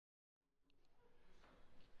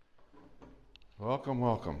Welcome,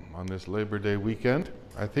 welcome on this Labor Day weekend.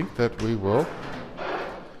 I think that we will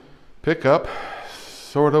pick up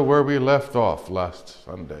sort of where we left off last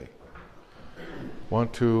Sunday.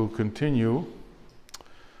 Want to continue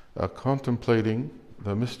contemplating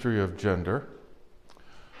the mystery of gender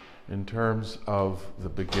in terms of the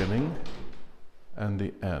beginning and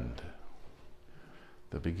the end.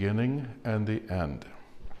 The beginning and the end.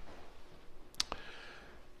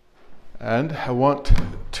 And I want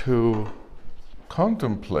to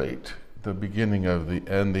contemplate the beginning of the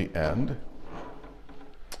end,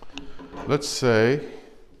 let's say,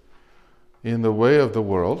 in the way of the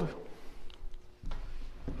world,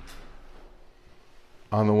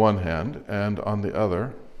 on the one hand, and on the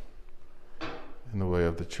other, in the way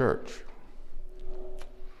of the church.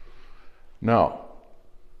 Now,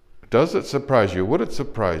 does it surprise you, would it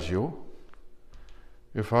surprise you,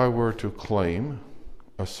 if I were to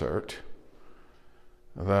assert,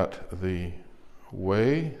 that the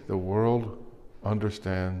way the world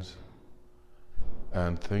understands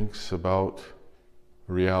and thinks about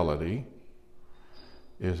reality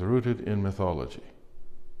is rooted in mythology?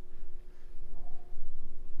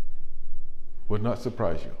 Would not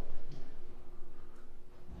surprise you.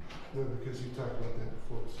 No, because you talked about that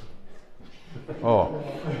before. Oh.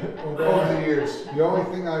 Over the years. The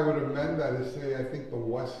only thing I would amend that is say, I think the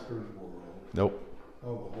Western world. Nope.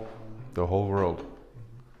 Oh, the whole world.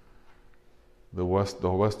 The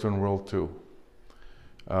Western world too.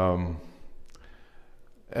 And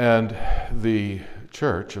the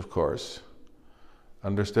church, of course,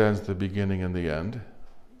 understands the beginning and the end,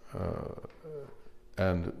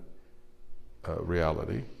 and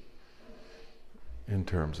reality in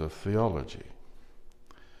terms of theology.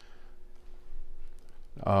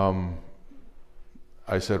 I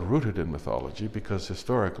said rooted in mythology because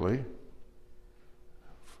historically,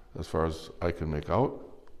 as far as I can make out,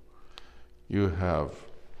 you have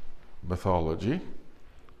mythology,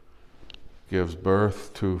 gives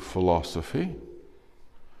birth to philosophy,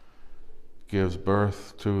 gives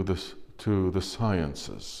birth to the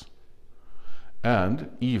sciences, and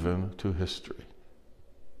even to history.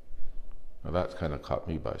 Now that kind of caught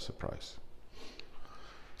me by surprise.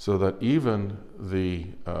 So that even the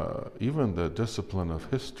discipline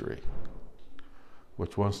of history,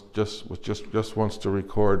 which just wants to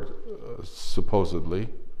record supposedly,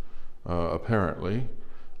 apparently,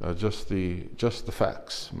 just the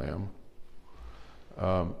facts, ma'am.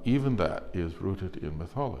 Even that is rooted in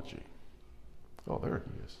mythology. Oh, there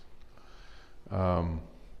he is.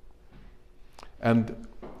 And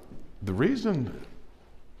the reason,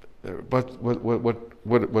 but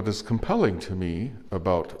what is compelling to me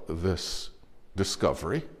about this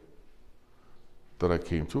discovery that I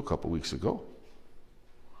came to a couple weeks ago,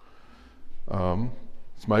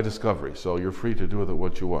 it's my discovery, so you're free to do with it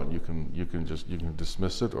what you want. You can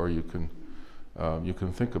dismiss it, or you can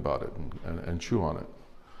think about it and chew on it.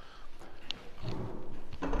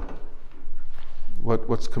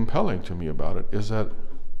 What's compelling to me about it is that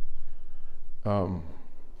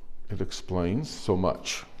it explains so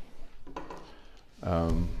much.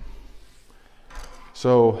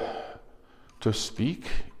 So, to speak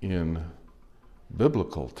in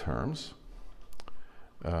biblical terms,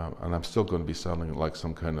 and I'm still going to be sounding like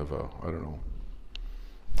some kind of a, I don't know,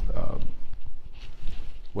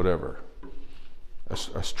 whatever,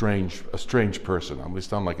 a strange person. I'm going to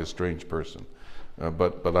sound like a strange person,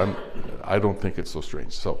 but I don't think it's so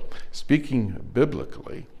strange. So, speaking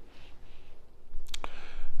biblically,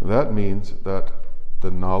 that means that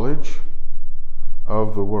the knowledge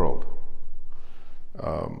of the world,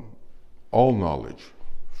 all knowledge,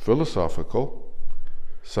 philosophical,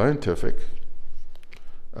 scientific,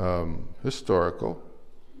 historical,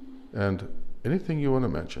 and anything you want to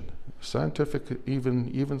mention, scientific,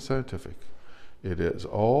 even scientific, it is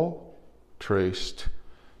all traced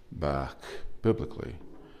back biblically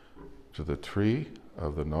to the tree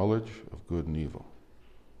of the knowledge of good and evil.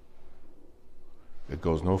 It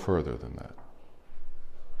goes no further than that.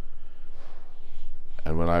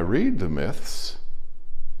 And when I read the myths,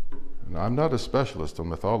 and I'm not a specialist on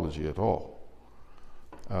mythology at all,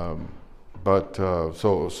 but I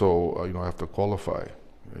have to qualify.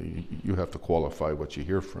 You have to qualify what you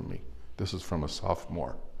hear from me. This is from a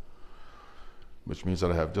sophomore, which means that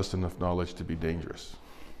I have just enough knowledge to be dangerous.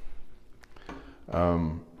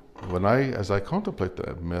 As I contemplate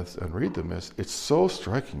the myths and read the myths, it's so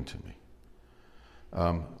striking to me.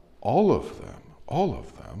 All of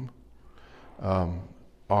them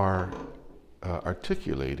are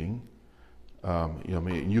articulating.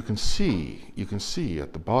 You can see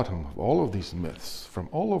at the bottom of all of these myths from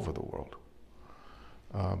all over the world,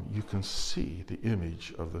 you can see the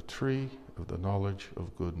image of the tree of the knowledge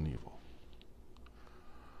of good and evil.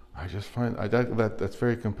 I just find that's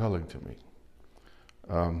very compelling to me.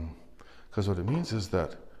 Because what it means is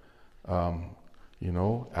that, Adam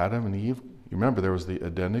and Eve, you remember there was the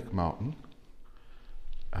Edenic mountain,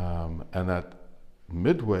 and that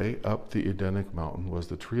midway up the Edenic mountain was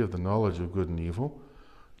the tree of the knowledge of good and evil.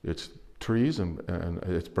 Its trees and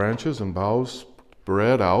its branches and boughs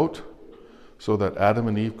spread out so that Adam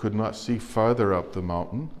and Eve could not see farther up the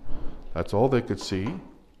mountain. That's all they could see.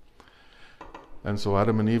 And so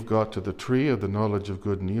Adam and Eve got to the tree of the knowledge of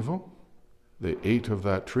good and evil. They ate of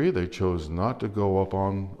that tree. They chose not to go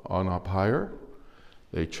up higher.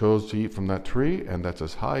 They chose to eat from that tree, and that's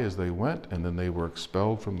as high as they went, and then they were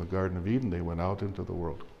expelled from the Garden of Eden. They went out into the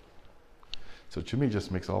world. So to me, it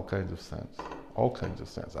just makes all kinds of sense. All kinds of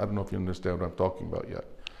sense. I don't know if you understand what I'm talking about yet.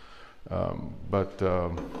 But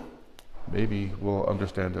maybe we'll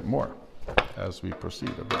understand it more as we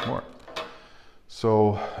proceed a bit more.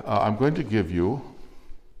 So I'm going to give you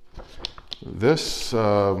this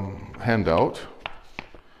handout,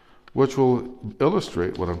 which will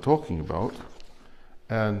illustrate what I'm talking about.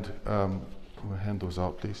 And I'm going to hand those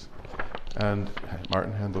out, please. And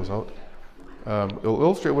Martin, hand those out. It'll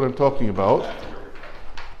illustrate what I'm talking about.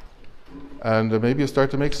 And maybe it'll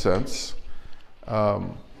start to make sense.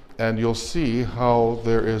 And you'll see how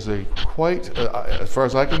there is a quite, as far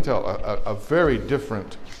as I can tell, a very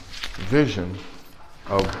different vision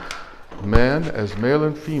of man as male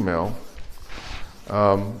and female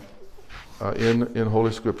in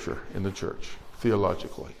Holy Scripture, in the church,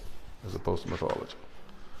 theologically, as opposed to mythology.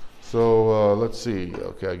 So let's see.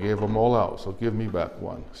 Okay, I gave them all out, so give me back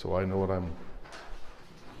one, so I know what I'm...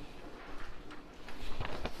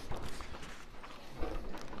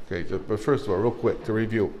 Okay, but first of all, real quick, to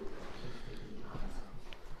review.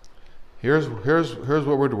 Here's what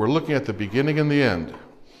we're doing. We're looking at the beginning and the end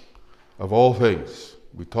of all things.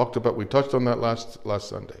 We touched on that last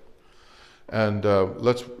Sunday. And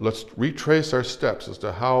let's retrace our steps as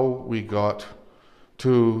to how we got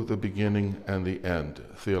to the beginning and the end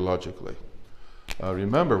theologically.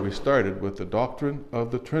 Remember, we started with the doctrine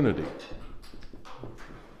of the Trinity.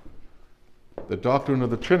 The doctrine of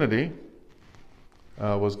the Trinity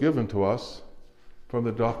was given to us from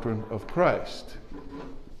the doctrine of Christ.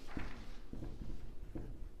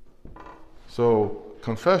 So,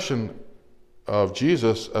 confession of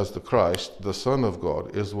Jesus as the Christ, the Son of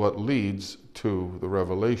God, is what leads to the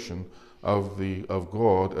revelation of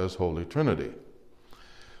God as Holy Trinity.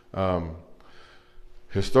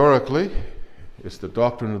 Historically, it's the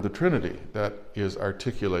doctrine of the Trinity that is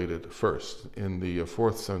articulated first in the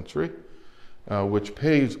 4th century,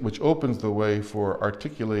 which opens the way for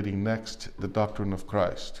articulating next the doctrine of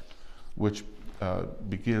Christ, which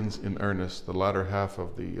begins in earnest the latter half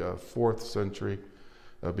of the 4th century,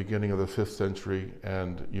 beginning of the 5th century,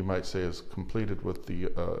 and you might say is completed with the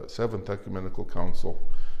 7th Ecumenical Council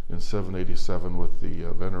in 787 with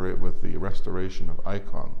the restoration of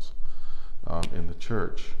icons in the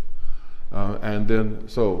church. And then,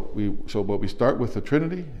 but we start with the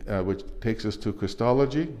Trinity, which takes us to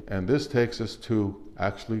Christology, and this takes us to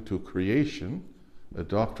creation, a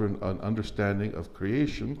doctrine, an understanding of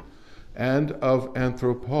creation, and of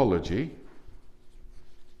anthropology,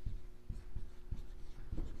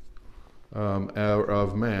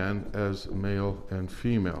 of man as male and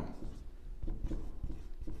female.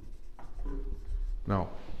 Now,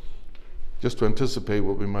 just to anticipate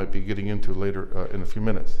what we might be getting into later in a few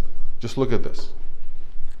minutes, just look at this.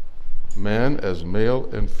 Man as male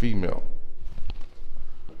and female.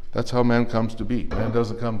 That's how man comes to be. Man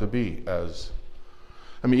doesn't come to be as...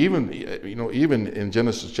 I mean, even in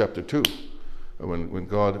Genesis chapter 2, when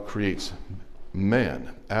God creates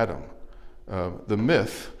man, Adam, the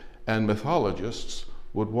myth and mythologists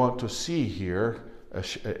would want to see here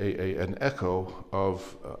an echo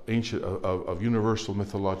of of universal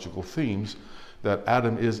mythological themes, that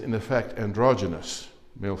Adam is in effect androgynous,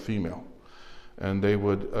 male-female, and they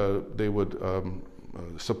would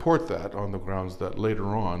support that on the grounds that later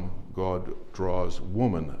on God draws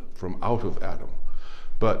woman from out of Adam.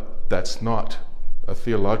 But that's not a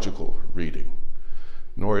theological reading,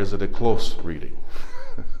 nor is it a close reading,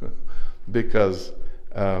 because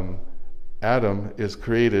Adam is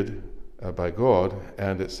created by God,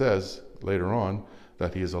 and it says later on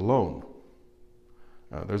that he is alone.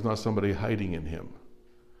 There's not somebody hiding in him.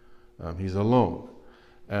 He's alone.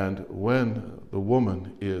 And when the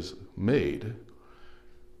woman is made,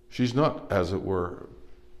 she's not, as it were,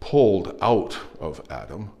 pulled out of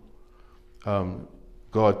Adam.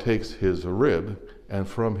 God takes his rib, and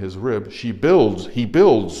from his rib he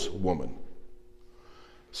builds woman.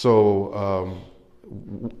 So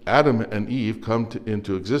Adam and Eve come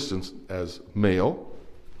into existence as male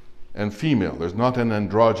and female. There's not an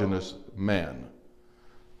androgynous man,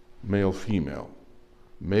 male, female.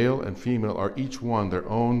 Male and female are each one their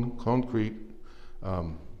own concrete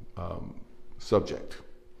subject.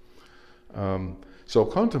 So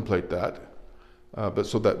contemplate that. But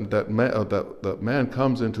so that man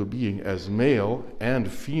comes into being as male and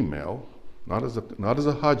female, not as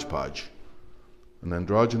a hodgepodge, an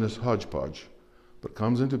androgynous hodgepodge, but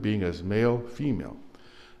comes into being as male, female.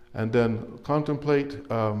 And then contemplate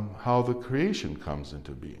how the creation comes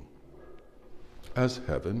into being as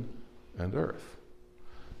heaven and earth,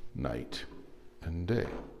 night and day.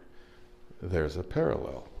 There's a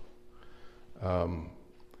parallel.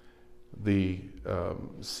 The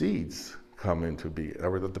seeds come into being,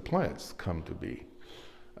 or the plants come to be,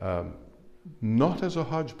 not as a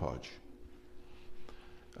hodgepodge.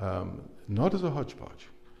 Not as a hodgepodge.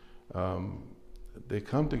 They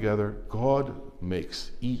come together. God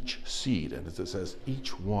makes each seed, and as it says,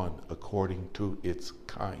 each one according to its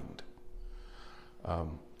kind.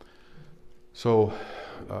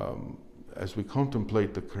 As we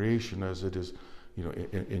contemplate the creation as it is,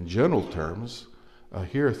 in general terms,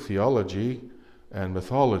 here theology and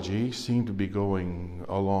mythology seem to be going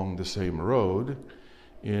along the same road,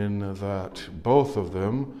 in that both of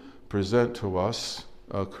them present to us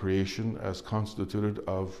a creation as constituted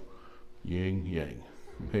of yin yang,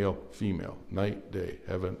 male, female, night, day,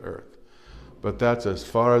 heaven, earth. But that's as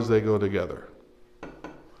far as they go together.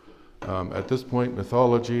 At this point,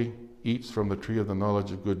 mythology eats from the tree of the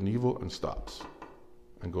knowledge of good and evil and stops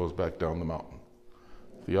and goes back down the mountain.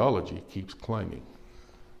 Theology keeps climbing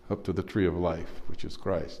up to the tree of life, which is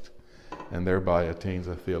Christ, and thereby attains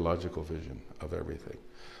a theological vision of everything.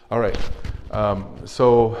 All right,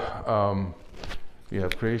 we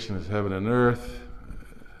have creation as heaven and earth,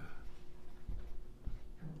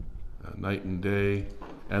 night and day,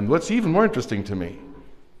 and what's even more interesting to me,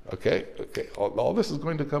 okay, all this is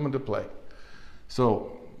going to come into play.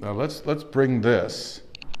 So now let's bring this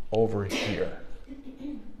over here.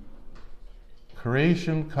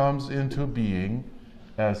 Creation comes into being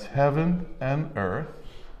as heaven and earth,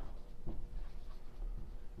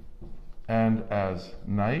 and as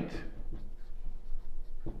night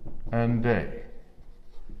and day.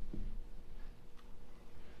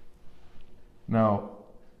 Now,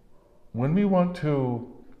 when we want to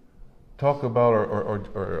talk about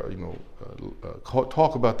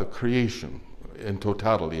talk about the creation in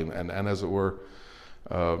totality, and as it were,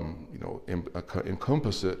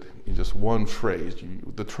 encompass it in just one phrase,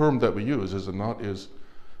 the term that we use is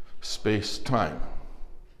space-time.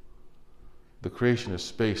 The creation is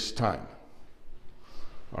space-time.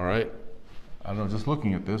 All right? I don't know, just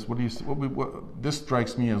looking at this, this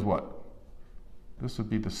strikes me as what? This would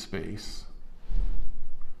be the space,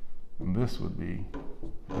 and this would be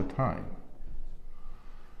the time.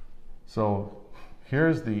 So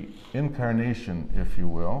here's the incarnation, if you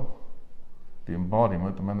will, the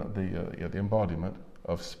embodiment, the embodiment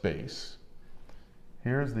of space.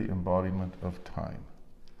 Here's the embodiment of time.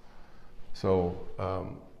 So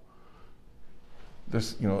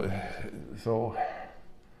so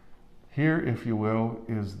here, if you will,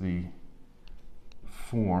 is the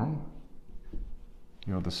form,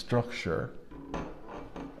 the structure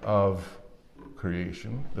of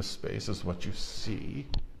creation. The space is what you see.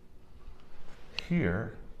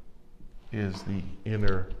 Here is the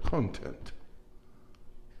inner content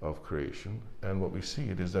of creation, and what we see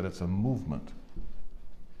is that it's a movement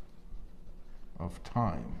of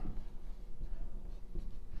time.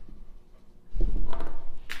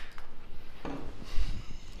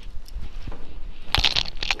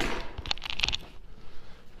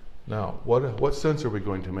 Now, what sense are we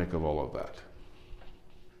going to make of all of that?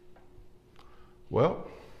 Well,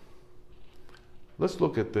 let's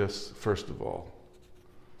look at this, first of all,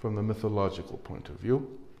 from the mythological point of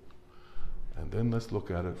view, and then let's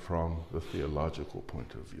look at it from the theological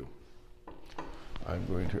point of view. I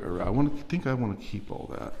want to keep all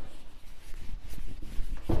that.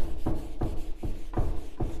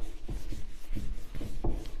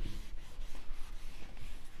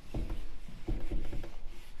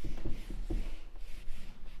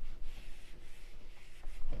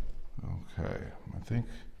 Okay, I think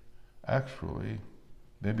actually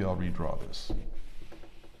maybe I'll redraw this.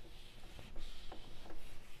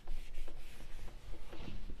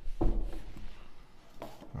 All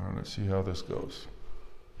right, let's see how this goes.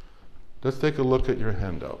 Let's take a look at your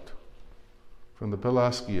handout from the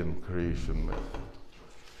Pelasgian creation myth.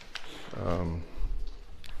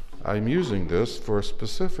 I'm using this for a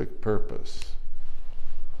specific purpose.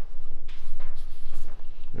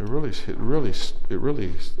 It really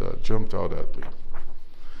jumped out at me.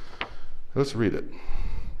 Let's read it.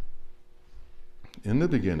 In the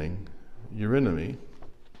beginning, Eurynomy,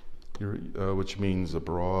 which means a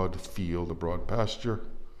broad field, a broad pasture,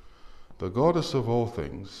 the goddess of all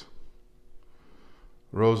things,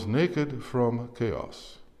 rose naked from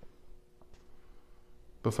chaos,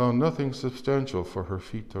 but found nothing substantial for her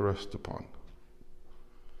feet to rest upon,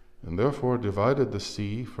 and therefore divided the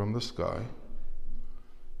sea from the sky,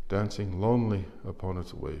 dancing lonely upon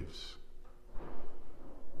its waves.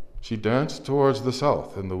 She danced towards the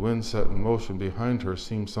south, and the wind set in motion behind her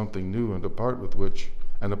seemed something new and apart with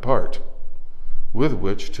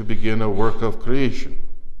which to begin a work of creation.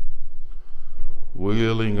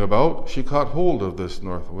 Wheeling about, she caught hold of this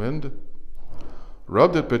north wind,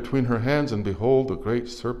 rubbed it between her hands, and behold, the great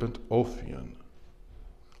serpent Ophion.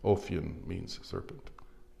 Ophion means serpent.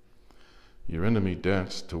 Eurynomy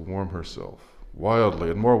danced to warm herself,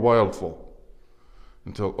 wildly and more wildful,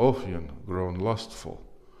 until Ophion, grown lustful,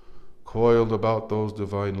 coiled about those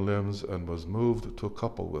divine limbs and was moved to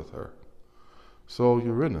couple with her. So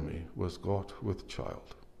Eurynomy was got with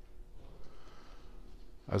child.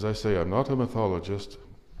 As I say, I'm not a mythologist,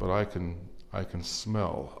 but I can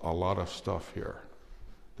smell a lot of stuff here.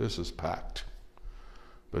 This is packed.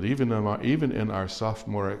 But even in our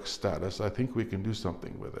sophomoric status, I think we can do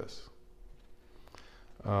something with this.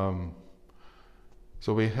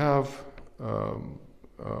 So we have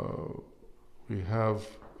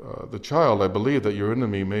the child, I believe, that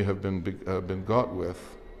Eurynomy may have been got with,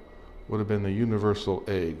 would have been the universal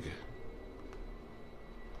egg,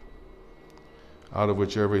 out of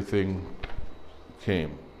which everything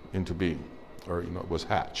came into being, or was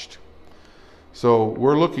hatched. So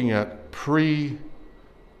we're looking at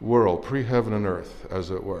pre-world, pre-heaven and earth,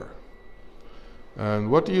 as it were.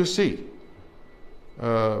 And what do you see?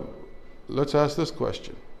 Let's ask this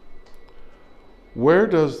question. Where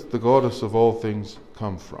does the goddess of all things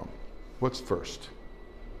come from? What's first?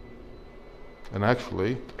 And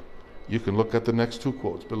actually, you can look at the next two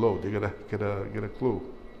quotes below. You get a clue.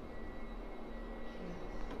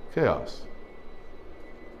 Chaos.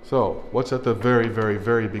 So, what's at the very, very,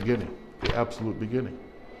 very beginning? The absolute beginning.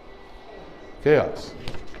 Chaos.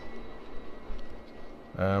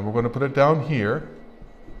 And we're going to put it down here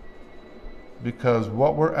because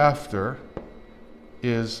what we're after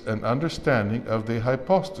is an understanding of the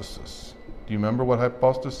hypostasis. Do you remember what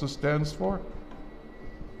hypostasis stands for?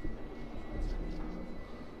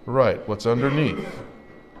 Right, what's underneath?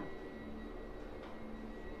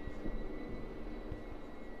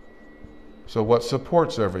 So what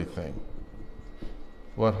supports everything?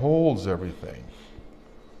 What holds everything?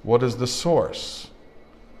 What is the source?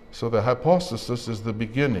 So the hypostasis is the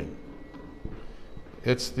beginning.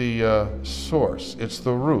 It's the source. It's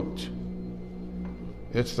the root.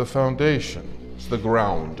 It's the foundation. It's the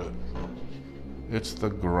ground. It's the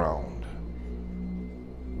ground.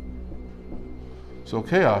 So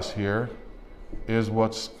chaos here is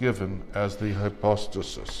what's given as the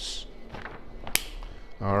hypostasis.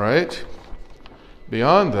 All right?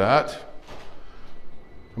 Beyond that,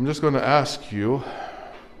 I'm just going to ask you,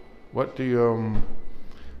 what do you,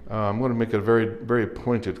 I'm going to make it a very, very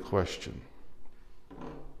pointed question.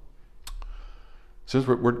 Since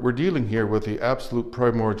we're dealing here with the absolute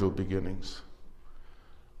primordial beginnings,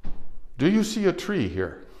 do you see a tree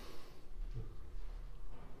here?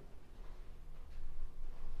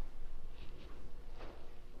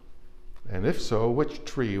 And if so, which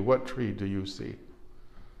tree, what tree do you see?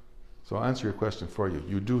 So I'll answer your question for you.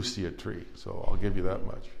 You do see a tree, so I'll give you that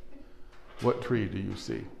much. What tree do you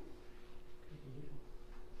see?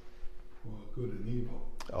 Well, good and evil.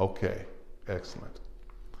 Okay, excellent.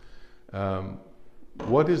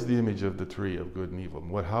 What is the image of the tree of good and evil?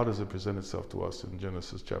 How does it present itself to us in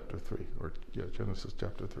Genesis chapter 3? Genesis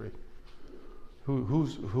chapter 3.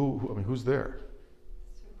 Who's there?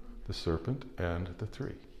 The serpent and the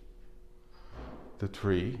tree. The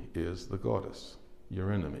tree is the goddess,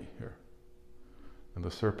 Eurynomy here. And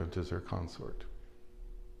the serpent is her consort.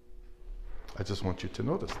 I just want you to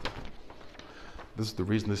notice that. This is the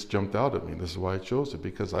reason this jumped out at me. This is why I chose it,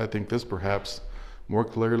 because I think this perhaps more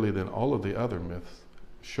clearly than all of the other myths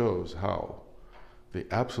shows how the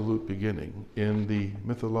absolute beginning in the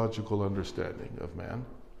mythological understanding of man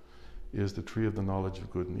is the tree of the knowledge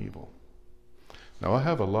of good and evil. Now, I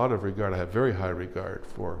have a lot of regard, I have very high regard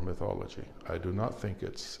for mythology. I do not think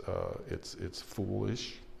it's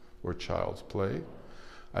foolish or child's play.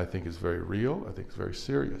 I think it's very real, I think it's very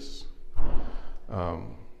serious.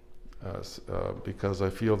 Because I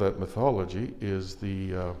feel that mythology is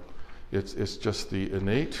it's just the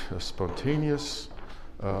innate, spontaneous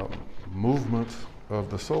movement of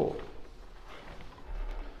the soul.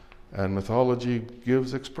 And mythology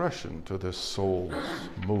gives expression to this soul's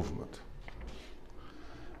movement.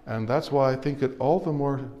 And that's why I think it all the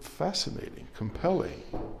more fascinating, compelling,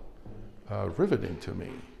 riveting to me,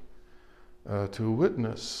 to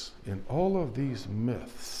witness in all of these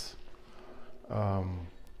myths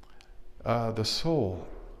the soul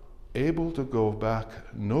able to go back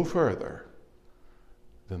no further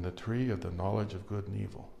than the tree of the knowledge of good and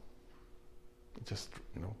evil. Just,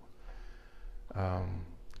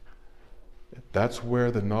 that's where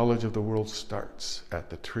the knowledge of the world starts, at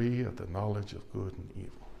the tree of the knowledge of good and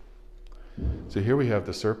evil. So here we have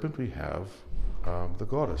the serpent, we have the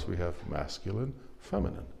goddess, we have masculine,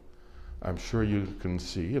 feminine. I'm sure you can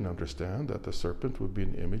see and understand that the serpent would be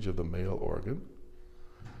an image of the male organ,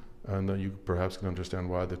 and then you perhaps can understand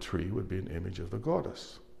why the tree would be an image of the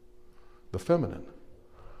goddess, the feminine.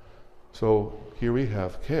 So here we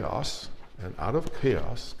have chaos, and out of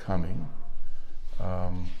chaos coming,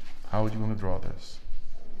 how would you want to draw this?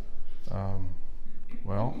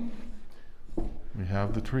 Well, we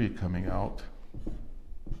have the tree coming out,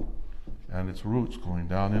 and its roots going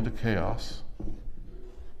down into chaos.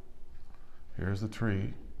 Here's the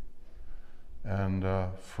tree, and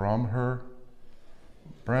from her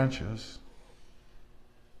branches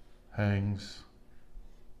hangs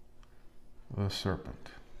the serpent.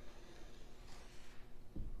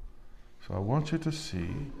 So I want you to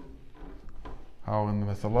see how in the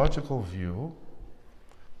mythological view,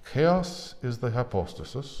 chaos is the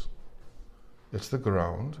hypostasis, it's the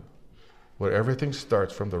ground, where everything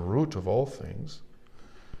starts from the root of all things.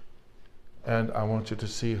 And I want you to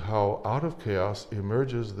see how out of chaos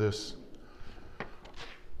emerges this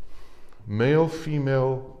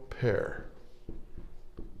male-female pair,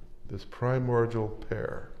 this primordial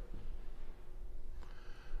pair.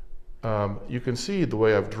 You can see the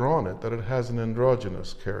way I've drawn it, that it has an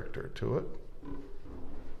androgynous character to it.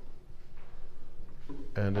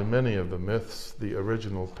 And in many of the myths, the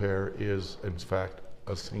original pair is, in fact,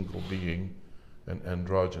 a single being, an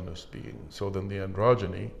androgynous being. So then the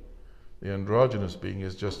androgynous being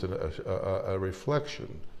is just a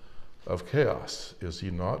reflection of chaos, is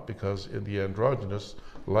he not? Because in the androgynous,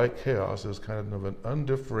 like chaos, is kind of an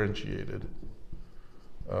undifferentiated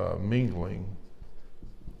mingling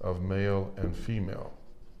of male and female.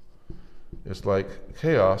 It's like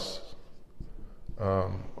chaos,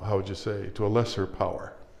 how would you say, to a lesser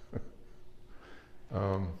power.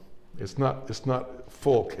 It's not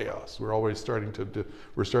full chaos. We're always starting to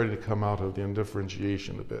come out of the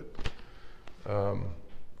indifferentiation a bit.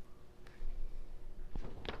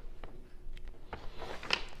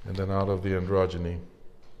 And then out of the androgyny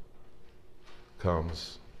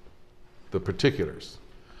comes the particulars.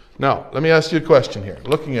 Now, let me ask you a question here,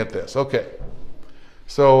 looking at this. Okay,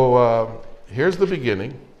 so here's the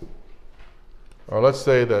beginning. Or let's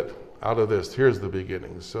say that out of this, here's the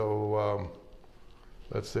beginning. So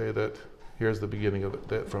let's say that here's the beginning of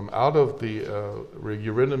it. From out of the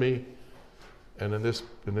Eurynomy, and in this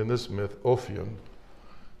myth, Ophion,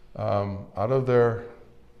 out of their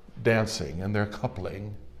dancing and their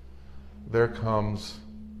coupling, there comes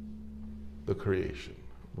the creation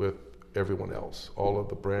with everyone else, all of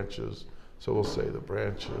the branches. So we'll say the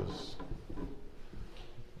branches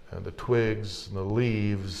and the twigs and the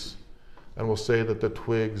leaves, and we'll say that the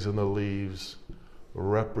twigs and the leaves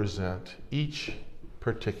represent each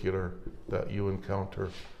particular that you encounter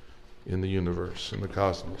in the universe, in the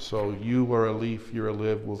cosmos. So you are a leaf, you're a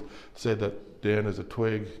leaf. We'll say that Dan is a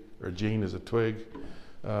twig, or Jean is a twig.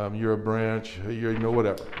 You're a branch, you're,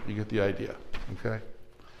 whatever. You get the idea, okay?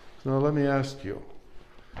 So now let me ask you,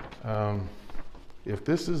 if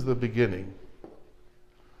this is the beginning,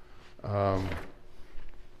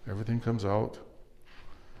 everything comes out,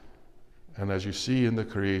 and as you see in the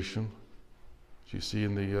creation, as you see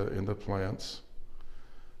in the plants,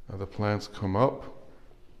 the plants come up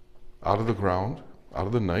out of the ground, out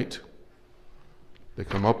of the night. They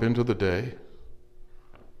come up into the day,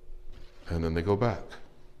 and then they go back.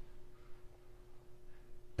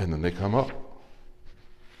 And then they come up,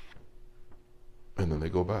 and then they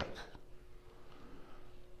go back.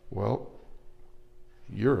 Well,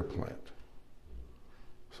 you're a plant.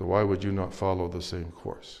 So why would you not follow the same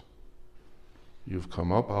course? You've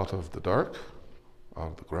come up out of the dark, out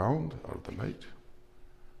of the ground, out of the night.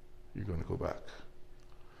 You're going to go back.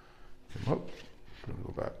 Come up, you're going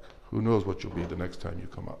to go back. Who knows what you'll be the next time you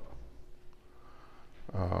come up.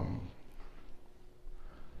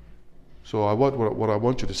 So what I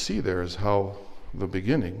want you to see there is how the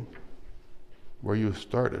beginning, where you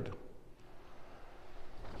started,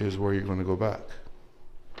 is where you're going to go back.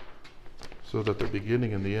 So that the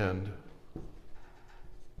beginning and the end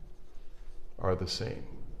are the same.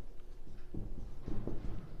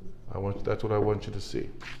 That's what I want you to see.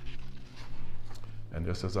 And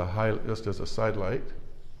just as a sidelight,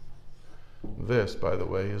 this, by the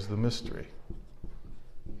way, is the mystery.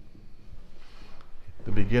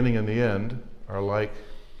 The beginning and the end are like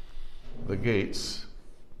the gates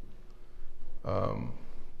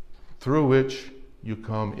through which you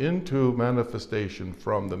come into manifestation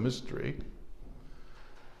from the mystery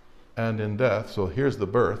and in death. So here's the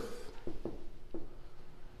birth,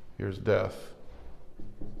 here's death.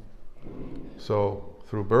 So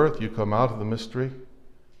through birth you come out of the mystery,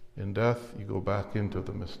 in death you go back into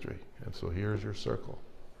the mystery. And so here's your circle.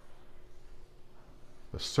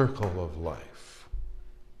 The circle of life.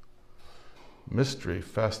 Mystery,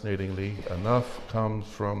 fascinatingly enough, comes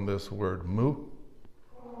from this word mu,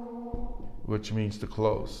 which means to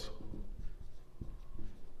close.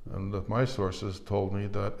 And my sources told me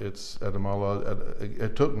that it's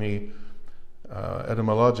it took me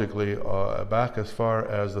etymologically back as far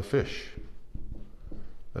as the fish.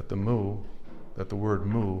 That the word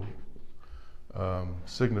mu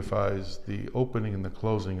signifies the opening and the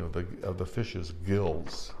closing of the fish's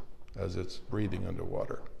gills as it's breathing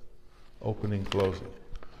underwater. Opening, closing.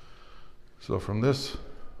 So from this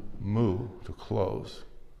mu, to close,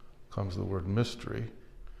 comes the word mystery,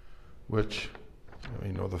 which,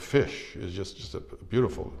 the fish is just a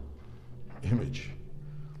beautiful image,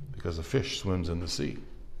 because the fish swims in the sea.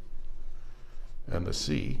 And the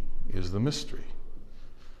sea is the mystery,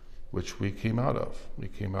 which we came out of. We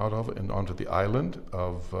came out of and onto the island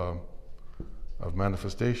of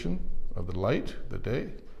manifestation, of the light, the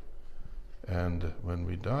day. And when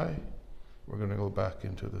we die, we're going to go back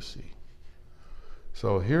into the sea.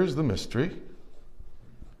 So here's the mystery.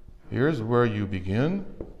 Here's where you begin.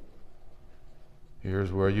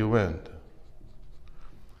 Here's where you end.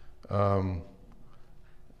 The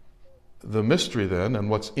mystery then, and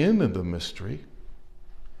what's in the mystery,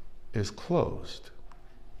 is closed.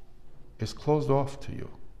 It's closed off to you.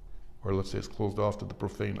 Or let's say it's closed off to the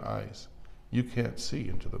profane eyes. You can't see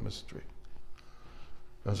into the mystery.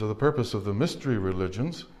 And so the purpose of the mystery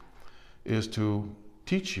religions is to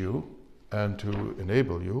teach you and to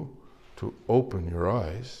enable you to open your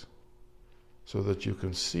eyes so that you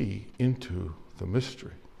can see into the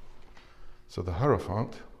mystery. So the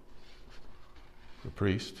Hierophant, the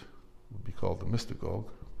priest, would be called the mystagogue,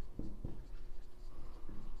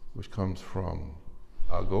 which comes from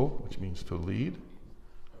ago, which means to lead.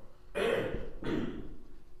 And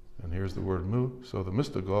here's the word mu. So the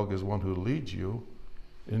mystagogue is one who leads you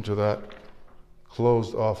into that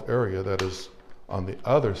closed off area that is on the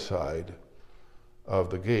other side of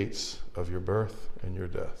the gates of your birth and your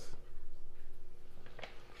death.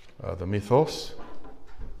 The mythos,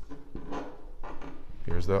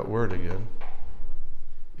 here's that word again,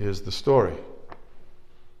 is the story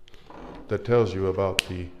that tells you about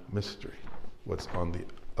the mystery, what's on the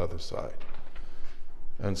other side.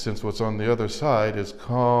 And since what's on the other side is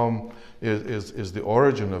is the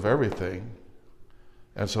origin of everything,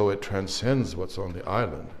 and so it transcends what's on the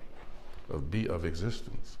island of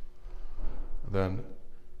existence, then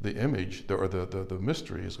the image, or the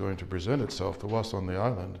mystery, is going to present itself to us on the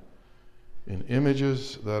island in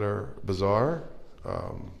images that are bizarre,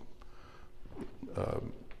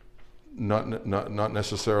 not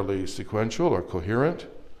necessarily sequential or coherent,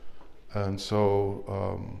 and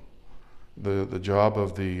so the job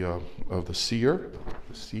of the seer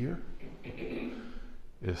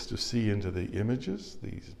is to see into the images,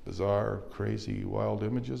 these bizarre, crazy, wild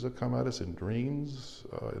images that come at us in dreams,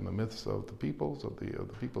 in the myths of the peoples of the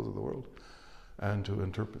peoples of the world, and to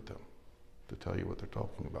interpret them, to tell you what they're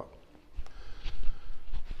talking about.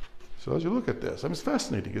 So as you look at this, it's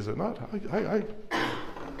fascinating, is it not?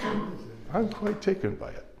 I'm quite taken by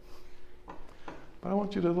it. But I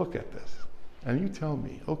want you to look at this, and you tell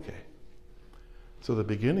me, okay, so the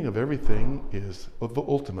beginning of everything is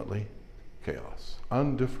ultimately chaos,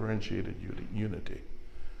 undifferentiated unity.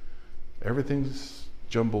 Everything's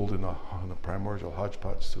jumbled in a primordial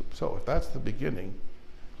hodgepodge soup. So if that's the beginning,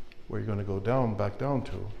 where you're going to go back down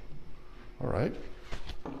to, all right,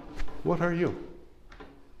 what are you?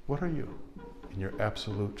 What are you in your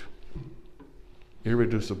absolute,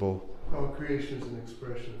 irreducible? All creation is an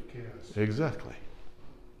expression of chaos. Exactly.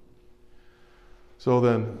 So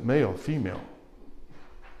then, male, female,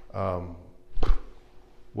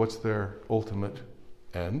 what's their ultimate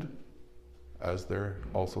end as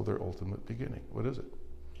also their ultimate beginning? What is it?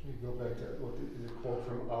 You go back to what the quote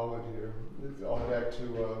from Allah here, all back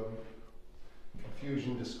to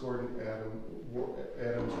confusion, discordant atoms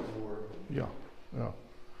at war. Yeah.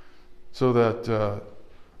 So that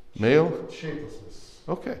male? Shapelessness.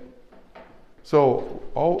 Okay. So,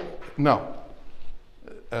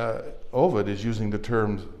 Ovid is using the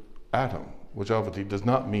term atom, which obviously does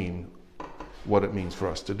not mean what it means for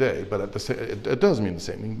us today, but it does mean the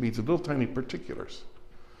same. It means little tiny particulars.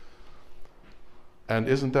 And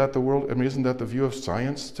isn't that isn't that the view of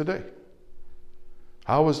science today?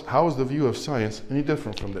 How is the view of science any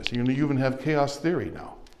different from this? You even have chaos theory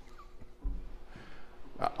now.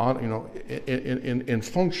 In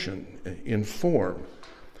function, in form,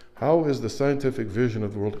 how is the scientific vision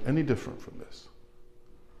of the world any different from this?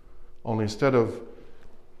 Only instead of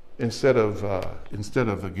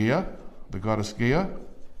the Gaia, the goddess Gaia,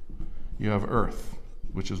 you have Earth,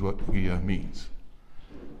 which is what Gaia means.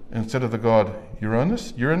 Instead of the god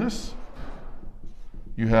Uranus,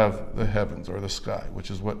 you have the heavens or the sky,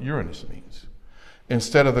 which is what Uranus means.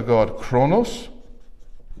 Instead of the god Kronos,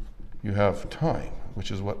 you have time,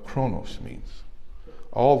 which is what Kronos means.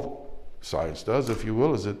 All science does, if you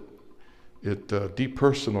will, is it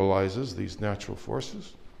depersonalizes these natural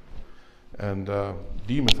forces and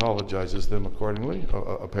demythologizes them accordingly,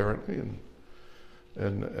 apparently,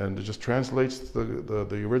 and it just translates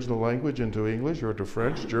the original language into English or to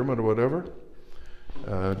French, German, or whatever,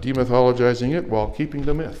 demythologizing it while keeping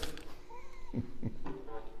the myth.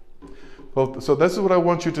 So this is what I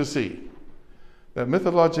want you to see. That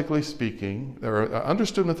mythologically speaking, or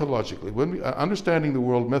understood mythologically, when we understanding the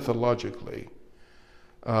world mythologically,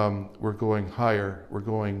 we're going higher, we're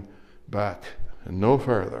going back and no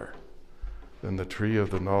further than the tree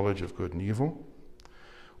of the knowledge of good and evil,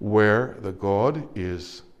 where the god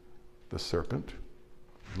is the serpent,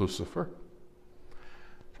 Lucifer,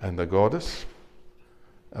 and the goddess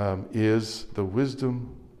is the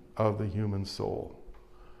wisdom of the human soul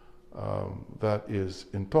that is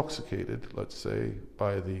intoxicated, let's say,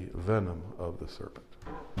 by the venom of the serpent.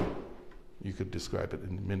 You could describe it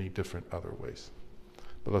in many different other ways,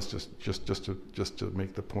 but let's just to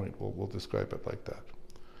make the point, we'll describe it like that.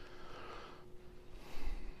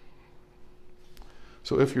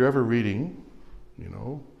 So if you're ever reading,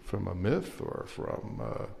 from a myth or from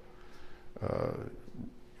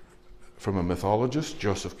a mythologist,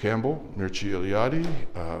 Joseph Campbell, Mircea Eliade,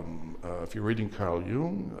 if you're reading Carl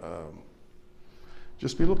Jung,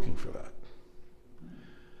 just be looking for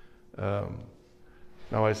that.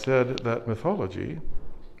 Now I said that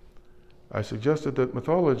I suggested that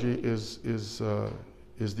mythology is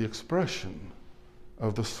the expression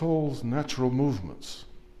of the soul's natural movements.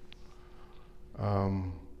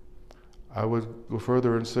 I would go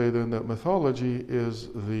further and say then that mythology is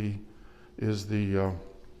the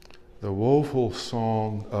woeful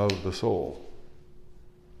song of the soul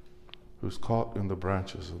who's caught in the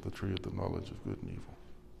branches of the tree of the knowledge of good and evil.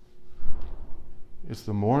 It's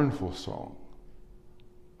the mournful song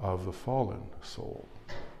of the fallen soul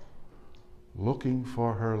looking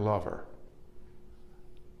for her lover,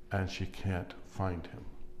 and she can't find him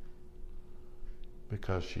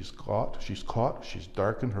because she's caught, she's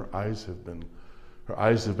darkened, her eyes have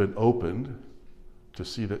been opened to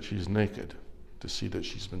see that she's naked, to see that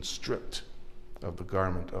she's been stripped of the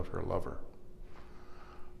garment of her lover.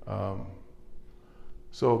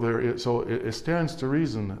 So it stands to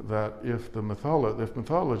reason that if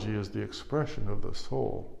mythology is the expression of the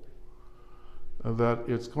soul, that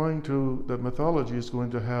mythology is going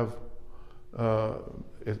to have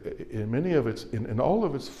in all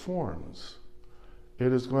of its forms,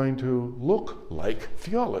 it is going to look like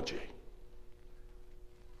theology.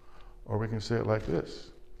 Or we can say it like this: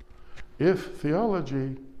 if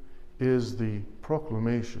theology is the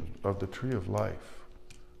proclamation of the tree of life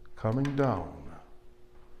coming down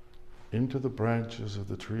into the branches of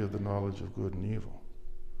the tree of the knowledge of good and evil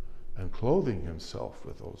and clothing himself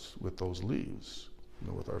with those leaves,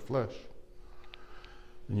 with our flesh,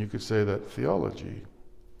 then you could say that theology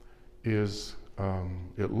is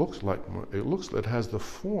it has the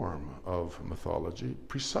form of mythology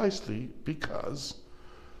precisely because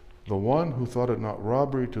the one who thought it not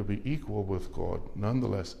robbery to be equal with God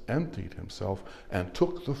nonetheless emptied himself and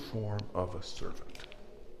took the form of a servant.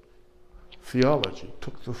 Theology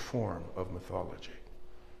took the form of mythology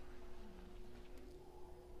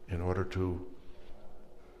in order to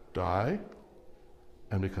die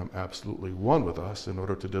and become absolutely one with us in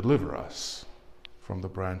order to deliver us from the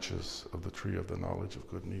branches of the tree of the knowledge of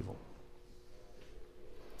good and evil.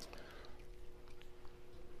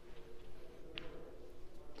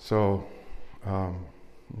 So,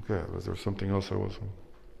 okay, was there something else I was...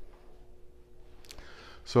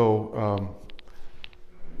 So,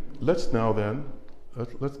 let's now then,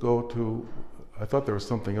 let's go to, I thought there was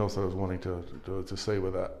something else I was wanting to say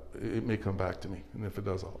with that. It may come back to me, and if it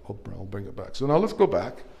does, I'll bring it back. So now let's go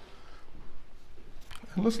back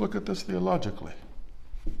And let's look at this theologically.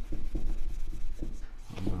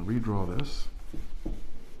 I'm going to redraw this.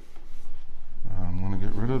 I'm going to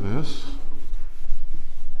get rid of this.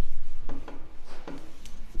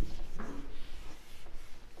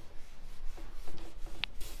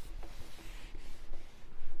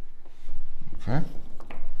 Okay.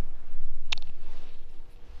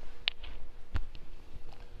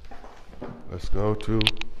 Let's go to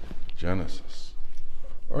Genesis.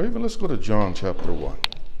 Or even let's go to John chapter 1.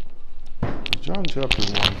 John chapter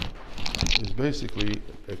 1 is basically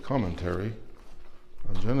a commentary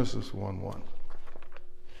on Genesis 1:1.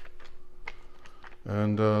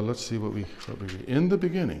 And let's see what we read. In the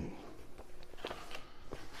beginning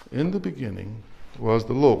was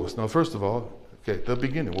the Logos. Now, first of all, okay, the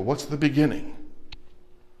beginning. Well, what's the beginning?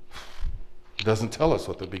 It doesn't tell us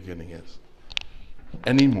what the beginning is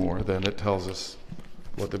any more than it tells us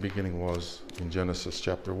what the beginning was in Genesis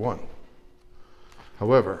chapter 1.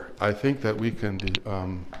 However, I think that we can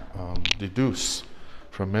deduce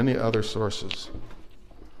from many other sources,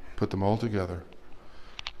 put them all together,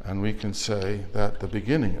 and we can say that the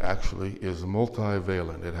beginning actually is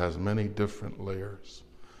multivalent. It has many different layers.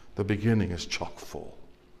 The beginning is chock full.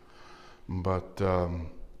 But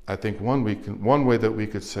I think one way that we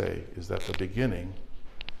could say is that the beginning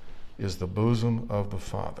is the bosom of the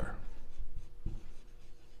Father.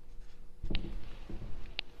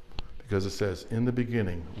 Because it says, in the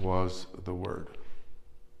beginning was the Word.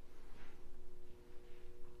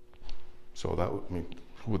 So that would mean,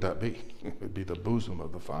 who would that be? It would be the bosom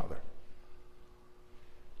of the Father.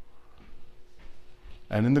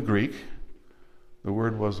 And in the Greek, the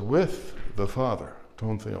word was with the Father,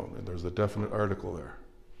 ton theon, and there's a definite article there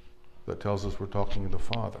that tells us we're talking to the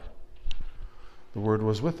Father. The word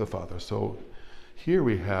was with the Father. So here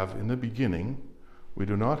we have, in the beginning, we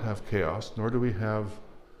do not have chaos, nor do we have,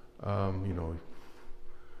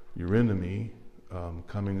 Eurynomy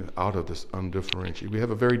coming out of this undifferentiated. We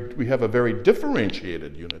have a very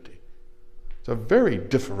differentiated unity. It's a very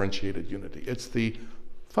differentiated unity. It's the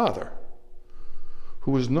Father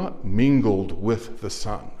who is not mingled with the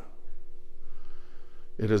Son.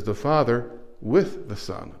 It is the Father with the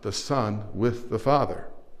Son with the Father,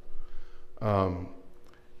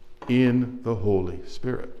 in the Holy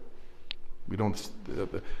Spirit.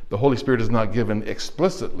 The Holy Spirit is not given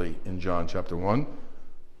explicitly in John chapter 1,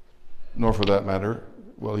 nor for that matter,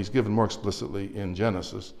 well, he's given more explicitly in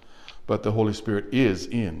Genesis, but the Holy Spirit is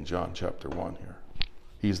in John chapter 1 here.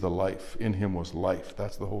 He's the life. In him was life.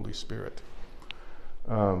 That's the Holy Spirit.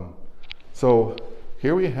 So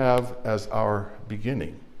here we have as our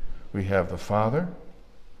beginning, we have the Father,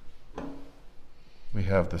 we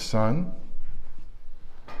have the Son,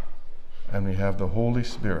 and we have the Holy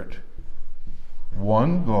Spirit.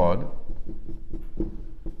 One God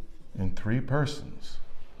in three persons.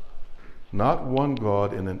 Not one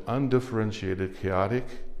God in an undifferentiated, chaotic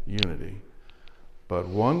unity, but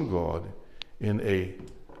one God in a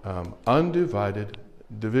undivided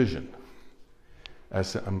division.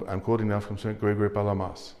 As I'm quoting now from St. Gregory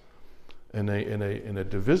Palamas. In a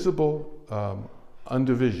divisible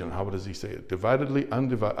undivision. How does he say it? Dividedly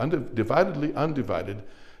undivided,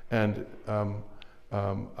 and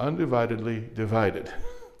undividedly divided.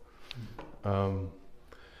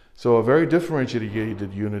 So a very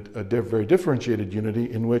differentiated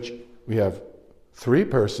unity in which we have three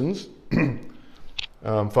persons,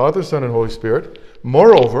 Father, Son, and Holy Spirit.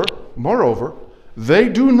 Moreover, they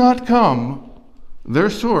do not come.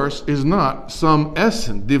 Their source is not some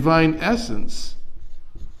essence, divine essence,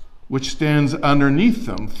 which stands underneath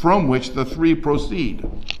them, from which the three proceed.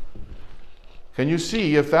 Can you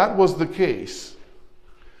see, if that was the case,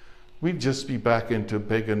 we'd just be back into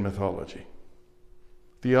pagan mythology.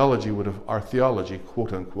 Our theology,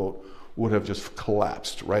 quote unquote, would have just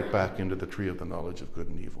collapsed right back into the tree of the knowledge of good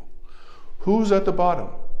and evil. Who's at the bottom?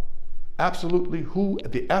 Absolutely, who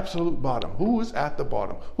at the absolute bottom? Who is at the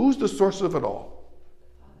bottom? Who's the source of it all?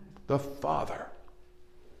 The Father.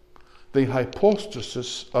 The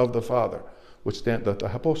hypostasis of the Father, the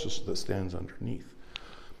hypostasis that stands underneath.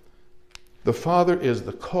 The Father is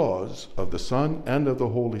the cause of the Son and of the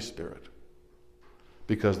Holy Spirit.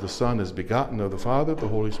 Because the Son is begotten of the Father, the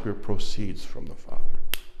Holy Spirit proceeds from the Father.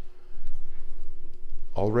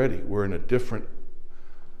 Already, we're in a different...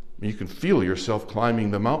 You can feel yourself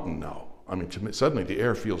climbing the mountain now. I mean, suddenly the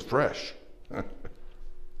air feels fresh.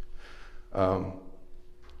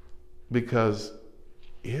 Because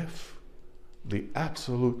if the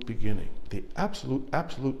absolute beginning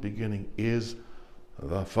is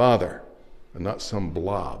the Father, and not some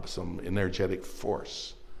blob, some energetic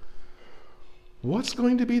force, what's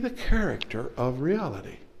going to be the character of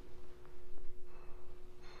reality?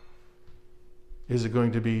 Is it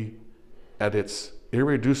going to be at its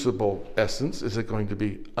irreducible essence? Is it going to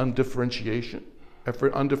be undifferentiated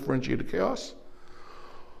chaos?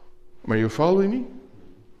 Are you following me?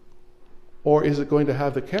 Or is it going to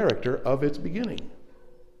have the character of its beginning?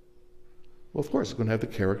 Well, of course, it's going to have the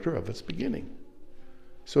character of its beginning.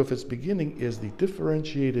 So if its beginning is the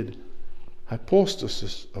differentiated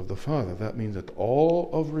hypostasis of the Father, that means that all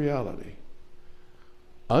of reality,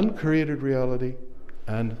 uncreated reality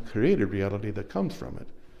and created reality that comes from it,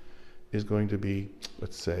 is going to be,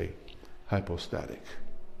 let's say, hypostatic,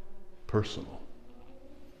 personal,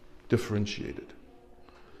 differentiated.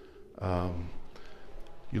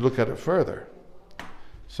 You look at it further.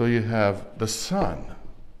 So you have the Son.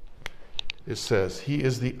 It says, he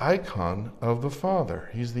is the icon of the Father.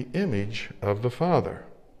 He's the image of the Father.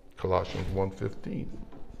 Colossians 1:15.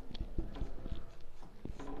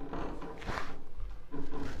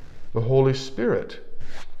 The Holy Spirit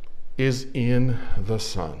is in the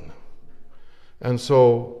Son. And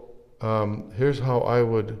so here's how I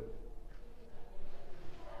would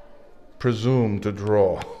presume to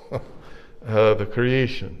draw the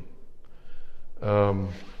creation. The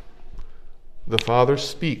Father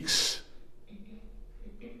speaks.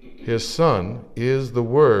 His Son is the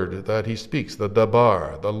word that he speaks, the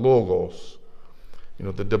dabar, the logos. You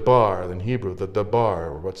know, the dabar in Hebrew, the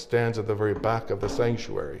dabar, what stands at the very back of the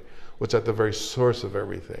sanctuary, what's at the very source of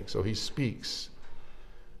everything. So he speaks.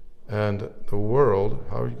 And the world,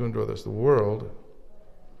 how are you going to draw this? The world,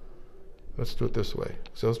 let's do it this way.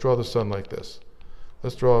 So let's draw the sun like this.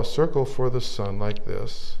 Let's draw a circle for the sun like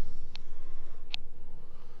this.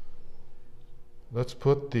 Let's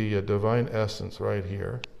put the divine essence right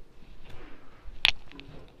here,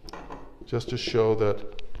 just to show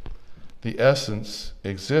that the essence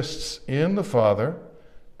exists in the Father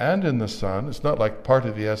and in the Son. It's not like part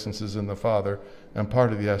of the essence is in the Father and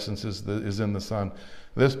part of the essence is in the Son.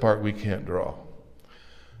 This part we can't draw.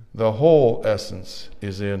 The whole essence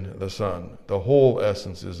is in the Son. The whole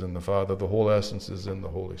essence is in the Father. The whole essence is in the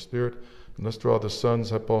Holy Spirit. And let's draw the Son's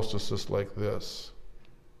hypostasis like this.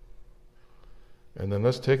 And then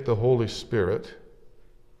let's take the Holy Spirit.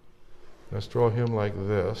 Let's draw him like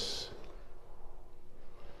this.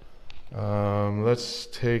 Let's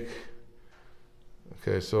take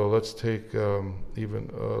let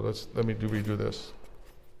me redo this.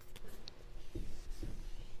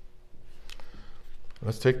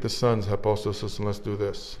 Let's take the Son's hypostasis and let's do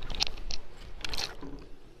this.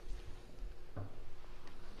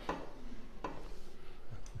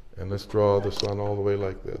 And let's draw the Son all the way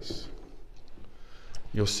like this.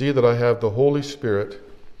 You'll see that I have the Holy Spirit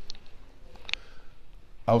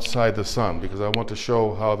outside the Son, because I want to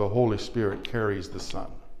show how the Holy Spirit carries the Son.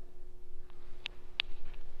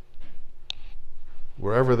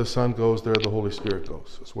 Wherever the Son goes, there the Holy Spirit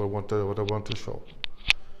goes. That's what I want to show.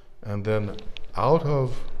 And then out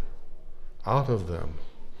of them,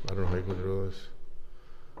 I don't know how you're going to do this,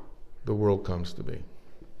 the world comes to be.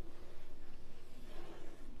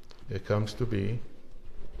 It comes to be.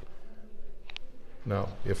 Now,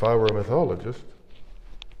 if I were a mythologist,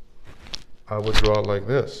 I would draw it like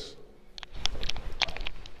this.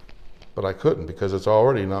 But I couldn't, because it's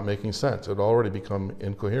already not making sense. It already become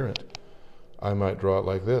incoherent. I might draw it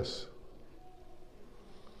like this.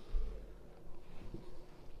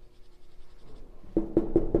 The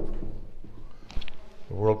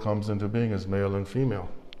world comes into being as male and female.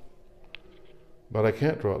 But I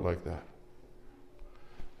can't draw it like that.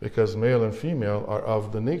 Because male and female are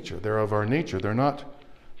of the nature. They're of our nature.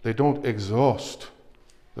 They don't exhaust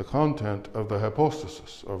the content of the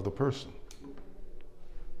hypostasis of the person.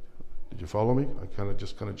 Did you follow me? I kind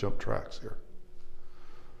of jump tracks here.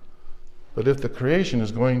 But if the creation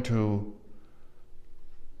is going to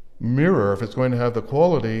mirror, if it's going to have the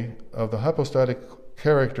quality of the hypostatic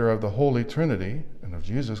character of the Holy Trinity and of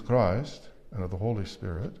Jesus Christ and of the Holy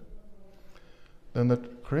Spirit, then the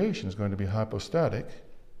creation is going to be hypostatic,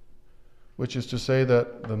 which is to say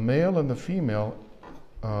that the male and the female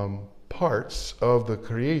parts of the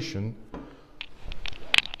creation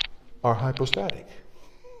are hypostatic.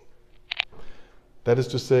 That is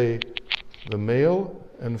to say, the male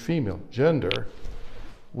and female gender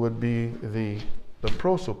would be the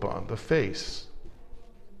prosopon, the face.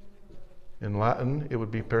 In Latin, it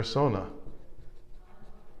would be persona.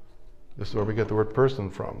 This is where we get the word person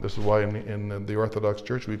from. This is why in the Orthodox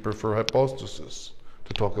Church we prefer hypostasis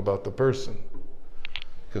to talk about the person.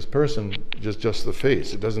 Because person is just the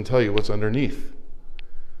face. It doesn't tell you what's underneath.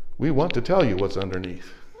 We want to tell you what's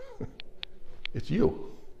underneath. It's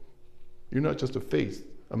you. You're not just a face,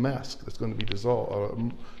 a mask that's going to be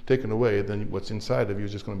dissolved, taken away, then what's inside of you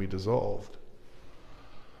is just going to be dissolved.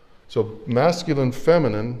 So masculine,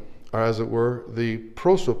 feminine are, as it were, the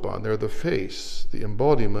prosopon. They're the face, the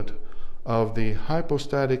embodiment of the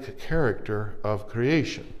hypostatic character of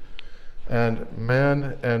creation. And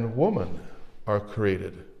man and woman are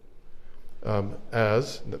created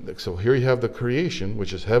so here you have the creation,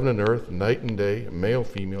 which is heaven and earth, night and day, male,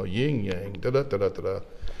 female, yin, yang, da-da-da-da-da-da.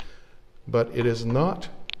 But it does not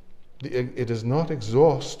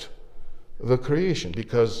exhaust the creation,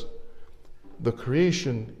 because the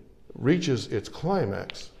creation reaches its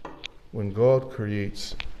climax when God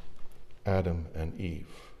creates Adam and Eve.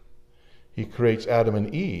 He creates Adam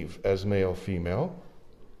and Eve as male, female.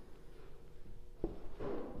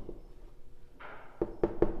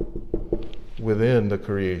 Within the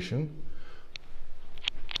creation.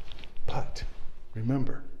 But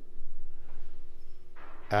remember,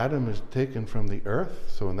 Adam is taken from the earth,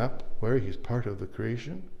 so in that way he's part of the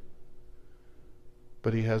creation.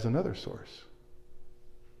 But he has another source.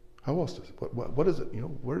 How else does it? What is it?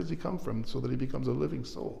 Where does he come from so that he becomes a living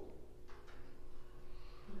soul?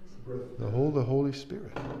 The Holy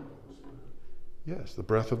Spirit. Yes, the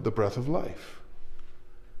breath of life.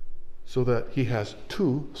 So that he has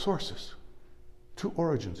two sources, two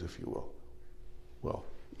origins, if you will. Well,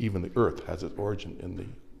 even the earth has its origin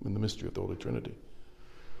in the mystery of the Holy Trinity.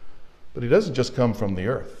 But he doesn't just come from the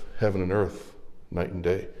earth, heaven and earth, night and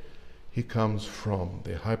day. He comes from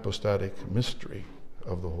the hypostatic mystery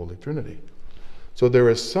of the Holy Trinity. So there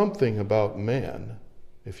is something about man,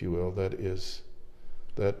 if you will, that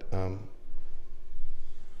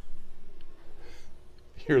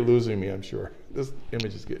you're losing me, I'm sure. This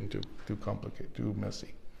image is getting too complicated, too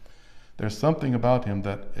messy. There's something about him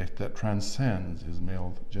that transcends his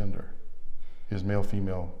male gender, his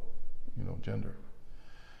male-female, gender.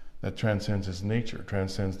 That transcends his nature,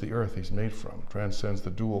 transcends the earth he's made from, transcends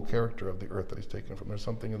the dual character of the earth that he's taken from. There's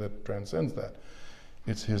something that transcends that.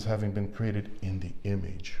 It's his having been created in the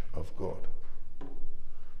image of God,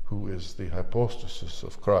 who is the hypostasis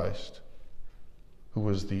of Christ, who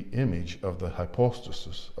is the image of the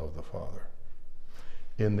hypostasis of the Father,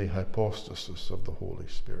 in the hypostasis of the Holy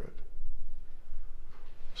Spirit.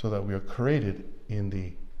 So that we are created in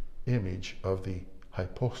the image of the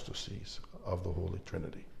hypostases of the Holy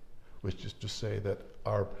Trinity, which is to say that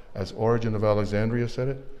as Origen of Alexandria said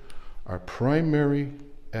it, our primary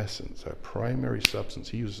essence, our primary substance,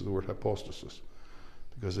 he uses the word hypostasis,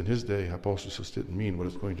 because in his day, hypostasis didn't mean what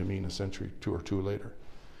it's going to mean a century or two later.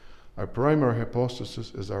 Our primary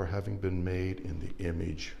hypostasis is our having been made in the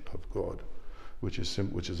image of God, which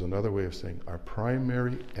is another way of saying our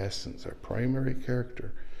primary essence, our primary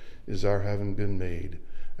character, is our having been made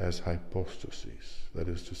as hypostases. That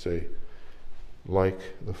is to say, like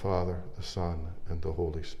the Father, the Son, and the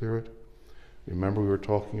Holy Spirit. Remember, we were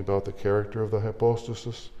talking about the character of the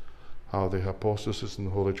hypostasis, how the hypostasis in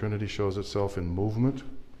the Holy Trinity shows itself in movement.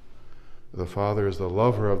 The Father is the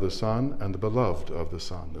lover of the Son and the beloved of the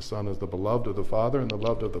Son. The Son is the beloved of the Father and the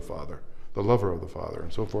loved of the Father, the lover of the Father,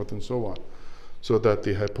 and so forth and so on. So that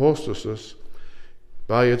the hypostasis,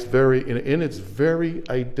 by its in its very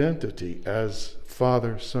identity as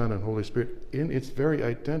Father, Son, and Holy Spirit, in its very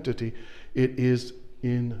identity, it is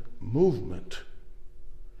in movement.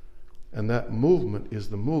 And that movement is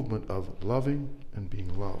the movement of loving and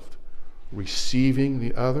being loved, receiving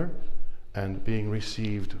the other and being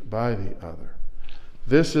received by the other.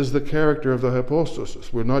 This is the character of the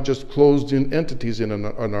hypostasis. We're not just closed-in entities in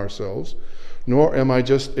ourselves, nor am I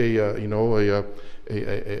just a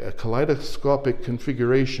kaleidoscopic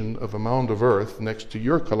configuration of a mound of earth next to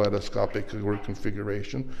your kaleidoscopic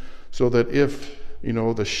configuration, so that if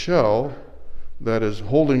the shell that is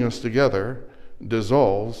holding us together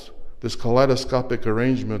dissolves, this kaleidoscopic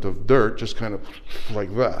arrangement of dirt just kind of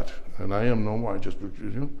like that, and I am no more.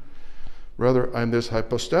 Rather, I'm this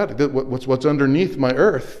hypostatic. What's underneath my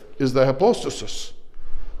earth is the hypostasis,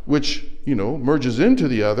 which merges into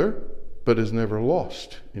the other, but is never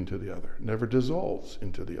lost into the other, never dissolves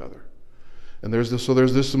into the other. And there's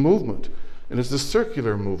this movement, and it's this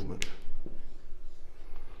circular movement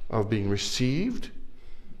of being received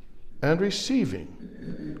and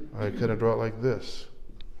receiving. I kind of draw it like this.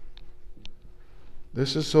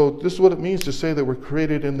 This is what it means to say that we're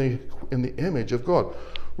created in the image of God.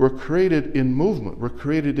 We're created in movement. We're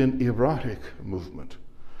created in erotic movement,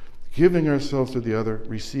 giving ourselves to the other,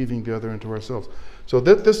 receiving the other into ourselves. So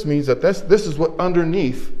this means that this is what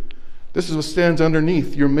stands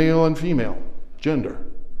underneath your male and female gender.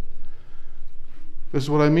 This is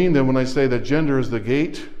what I mean then when I say that gender is the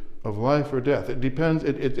gate of life or death. It depends.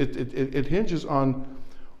 It hinges on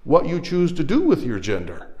what you choose to do with your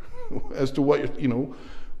gender, as to what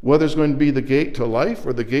whether it's going to be the gate to life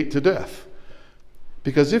or the gate to death.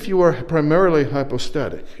 Because if you are primarily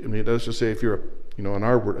hypostatic, I mean, let's just say if you're, in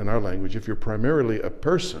our language, if you're primarily a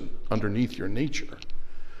person underneath your nature,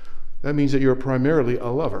 that means that you're primarily a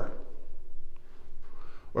lover.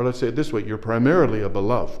 Or let's say it this way, you're primarily a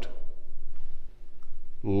beloved,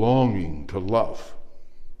 longing to love.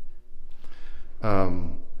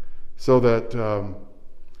 So that,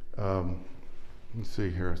 let's see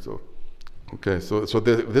here, so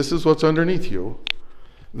this is what's underneath you.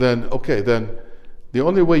 Then the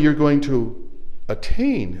only way you're going to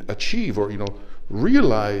achieve, or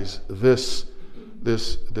realize this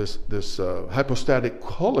hypostatic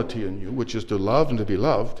quality in you, which is to love and to be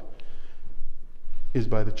loved, is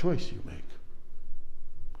by the choice you make.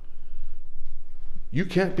 You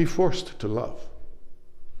can't be forced to love.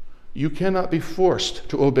 You cannot be forced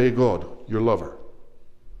to obey God, your lover.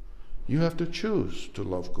 You have to choose to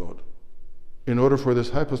love God in order for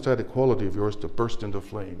this hypostatic quality of yours to burst into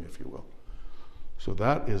flame, if you will. So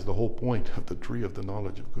that is the whole point of the tree of the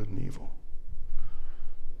knowledge of good and evil.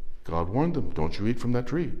 God warned them, don't you eat from that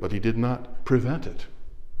tree, but he did not prevent it.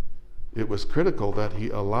 It was critical that he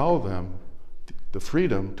allow them the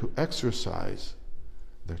freedom to exercise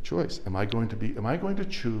their choice. Am I going to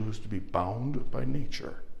choose to be bound by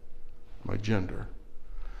nature, my gender,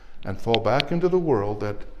 and fall back into the world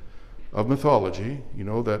of mythology,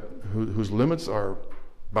 whose limits are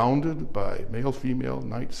bounded by male, female,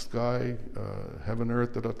 night, sky, heaven,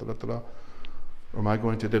 earth, or am I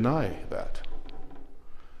going to deny that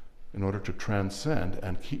in order to transcend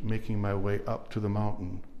and keep making my way up the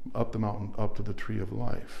mountain, up to the tree of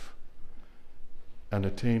life, and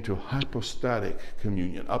attain to hypostatic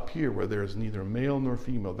communion, up here where there is neither male nor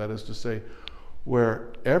female, that is to say,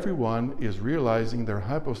 where everyone is realizing their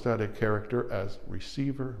hypostatic character as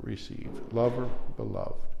receiver, received, lover,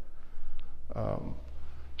 beloved.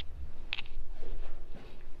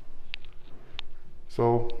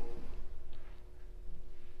 So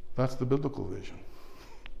that's the biblical vision.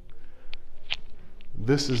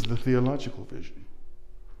 This is the theological vision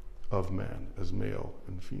of man as male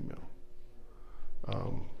and female.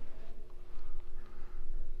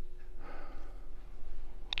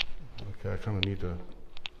 Okay, I kind of need to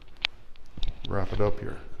wrap it up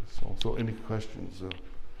here. So any questions?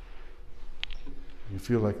 You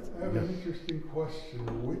feel like... I have an interesting question.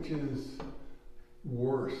 Which is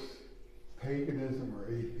worse, paganism or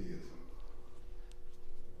atheism?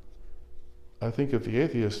 I think if the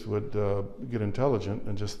atheist would get intelligent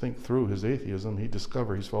and just think through his atheism, he'd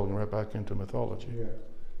discover he's falling right back into mythology. Yeah,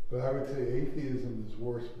 but I would say atheism is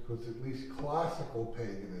worse because at least classical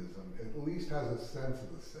paganism at least has a sense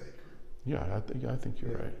of the sacred. Yeah, I think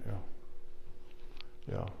you're right.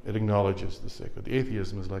 Yeah, it acknowledges the sacred. The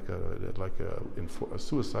atheism is like a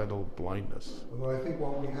suicidal blindness. Although I think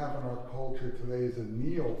what we have in our culture today is a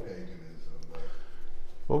neo-paganism.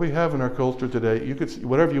 What we have in our culture today, you could see,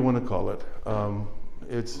 whatever you want to call it,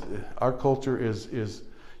 our culture is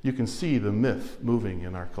you can see the myth moving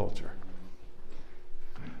in our culture.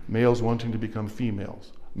 Males wanting to become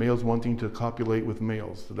females, males wanting to copulate with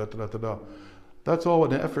males. That's all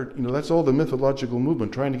an effort. That's all the mythological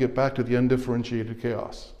movement trying to get back to the undifferentiated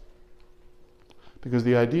chaos. Because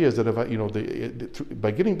the idea is that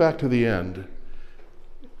by getting back to the end,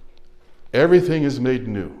 everything is made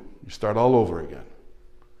new. You start all over again.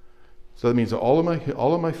 So that means that all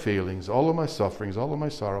of my failings, all of my sufferings, all of my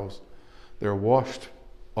sorrows, they're washed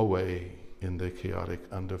away in the chaotic,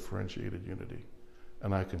 undifferentiated unity.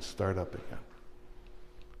 And I can start up again.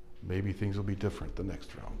 Maybe things will be different the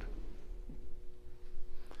next round.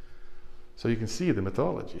 So you can see the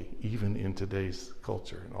mythology, even in today's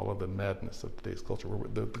culture, and all of the madness of today's culture. Where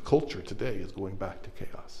the culture today is going back to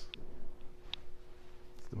chaos.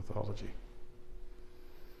 It's the mythology.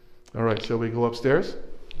 All right, shall we go upstairs?